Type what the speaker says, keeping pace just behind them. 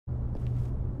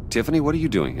Tiffany, what are you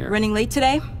doing here? Running late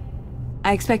today?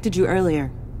 I expected you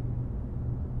earlier.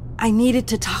 I needed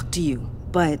to talk to you,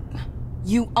 but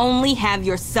you only have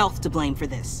yourself to blame for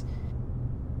this.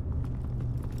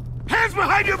 Hands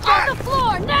behind your back! On the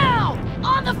floor, now!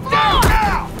 On the floor! Down,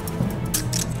 now!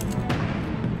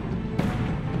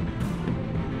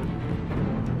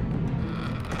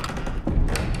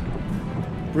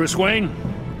 Bruce Wayne,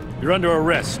 you're under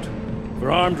arrest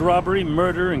for armed robbery,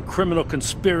 murder, and criminal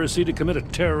conspiracy to commit a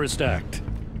terrorist act.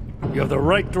 You have the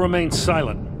right to remain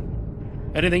silent.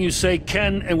 Anything you say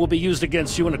can and will be used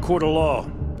against you in a court of law.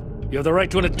 You have the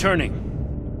right to an attorney.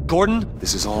 Gordon,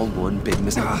 this is all one big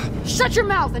Shut your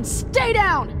mouth and stay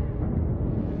down!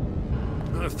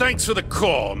 Thanks for the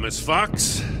call, Miss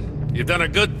Fox. You've done a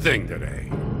good thing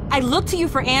today. I looked to you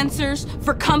for answers,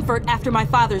 for comfort after my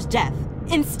father's death.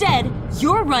 Instead,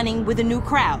 you're running with a new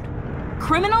crowd.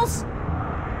 Criminals?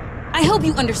 I hope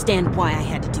you understand why I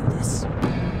had to do this.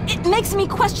 It makes me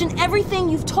question everything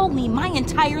you've told me my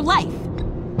entire life.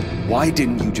 Why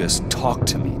didn't you just talk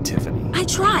to me, Tiffany? I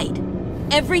tried.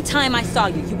 Every time I saw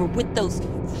you, you were with those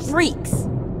freaks.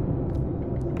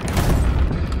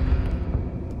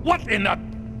 What in the...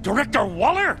 Director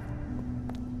Waller?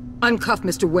 Uncuff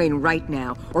Mr. Wayne right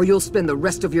now, or you'll spend the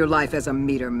rest of your life as a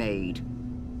meter maid.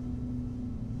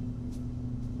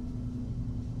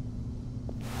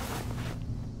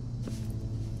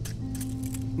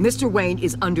 Mr. Wayne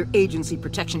is under agency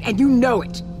protection, and you know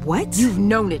it. What? You've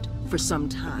known it for some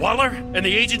time. Waller and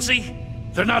the agency?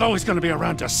 They're not always gonna be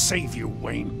around to save you,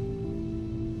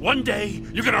 Wayne. One day,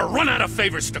 you're gonna run out of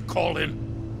favors to call in.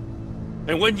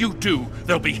 And when you do,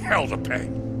 there'll be hell to pay.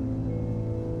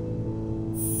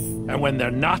 And when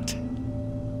they're not,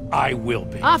 I will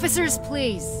be. Officers,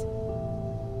 please.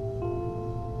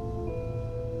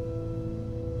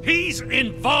 He's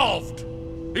involved!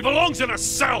 He belongs in a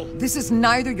cell! This is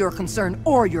neither your concern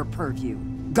or your purview.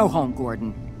 Go home,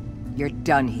 Gordon. You're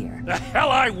done here. The hell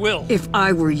I will! If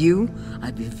I were you,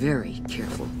 I'd be very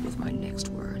careful with my next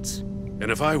words. And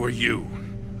if I were you,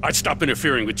 I'd stop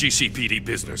interfering with GCPD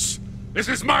business. This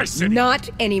is my city! Not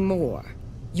anymore.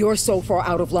 You're so far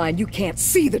out of line, you can't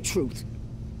see the truth.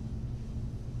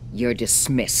 You're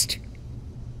dismissed.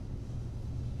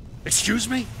 Excuse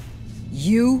me?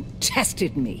 You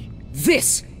tested me.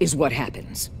 This is what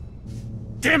happens.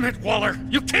 Damn it, Waller!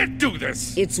 You can't do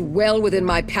this! It's well within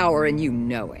my power and you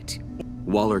know it.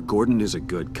 Waller, Gordon is a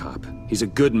good cop. He's a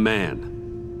good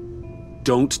man.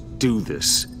 Don't do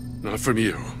this. Not from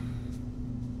you.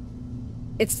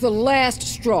 It's the last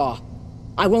straw.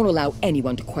 I won't allow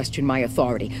anyone to question my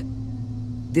authority.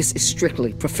 This is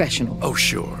strictly professional. Oh,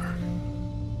 sure.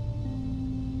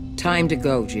 Time to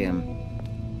go, Jim.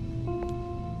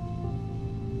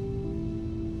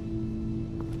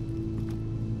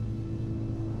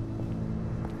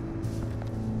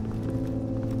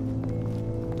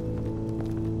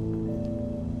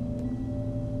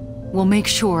 We'll make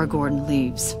sure Gordon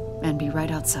leaves, and be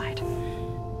right outside.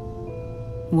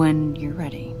 When you're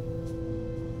ready.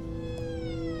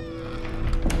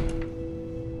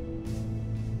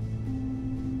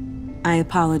 I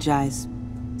apologize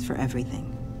for everything.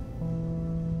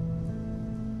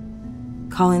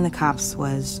 Calling the cops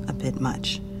was a bit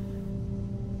much.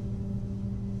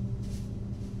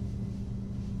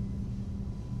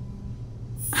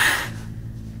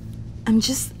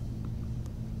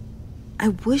 I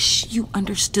wish you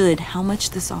understood how much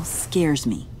this all scares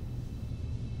me.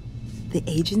 The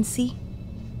agency?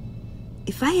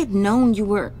 If I had known you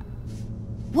were...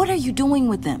 What are you doing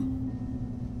with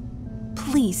them?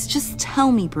 Please, just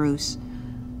tell me, Bruce.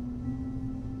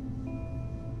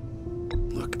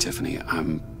 Look, Tiffany,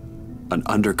 I'm an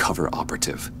undercover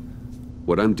operative.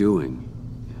 What I'm doing,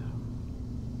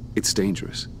 it's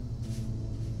dangerous.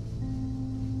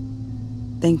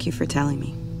 Thank you for telling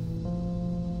me.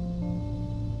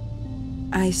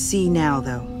 I see now,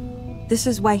 though. This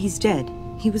is why he's dead.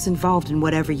 He was involved in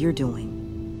whatever you're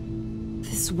doing.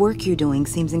 This work you're doing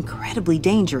seems incredibly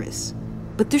dangerous.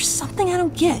 But there's something I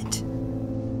don't get.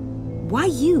 Why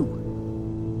you?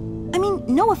 I mean,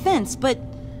 no offense, but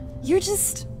you're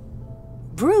just...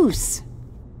 Bruce.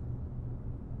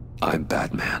 I'm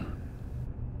Batman.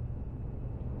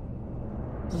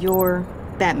 You're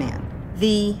Batman.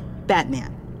 The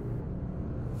Batman.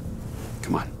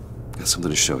 Come on, got something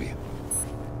to show you.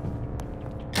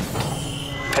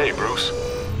 Hey, Bruce.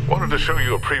 Wanted to show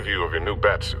you a preview of your new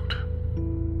Batsuit.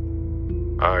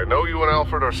 I know you and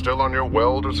Alfred are still on your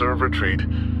well-deserved retreat,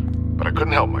 but I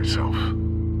couldn't help myself.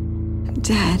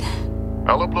 Dad.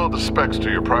 I'll upload the specs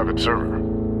to your private server.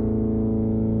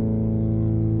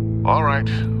 All right.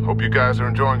 Hope you guys are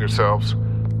enjoying yourselves.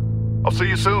 I'll see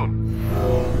you soon.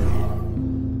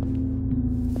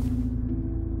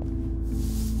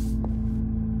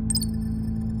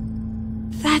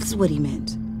 That's what he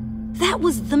meant. That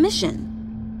was the mission.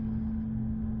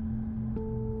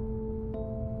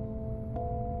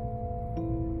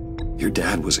 Your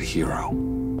dad was a hero.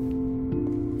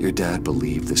 Your dad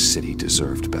believed the city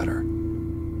deserved better.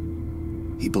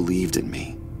 He believed in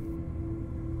me.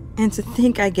 And to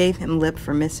think I gave him lip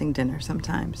for missing dinner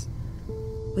sometimes.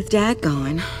 With Dad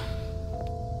gone,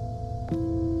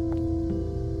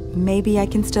 maybe I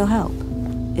can still help.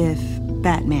 If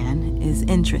Batman is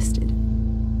interested.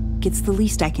 It's the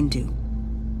least I can do.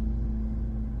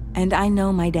 And I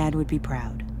know my dad would be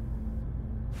proud.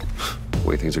 The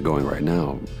way things are going right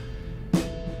now,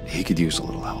 he could use a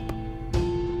little help.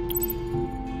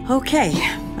 Okay,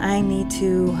 I need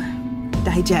to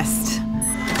digest.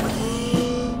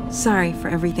 Sorry for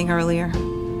everything earlier,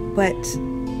 but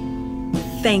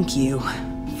thank you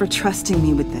for trusting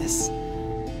me with this.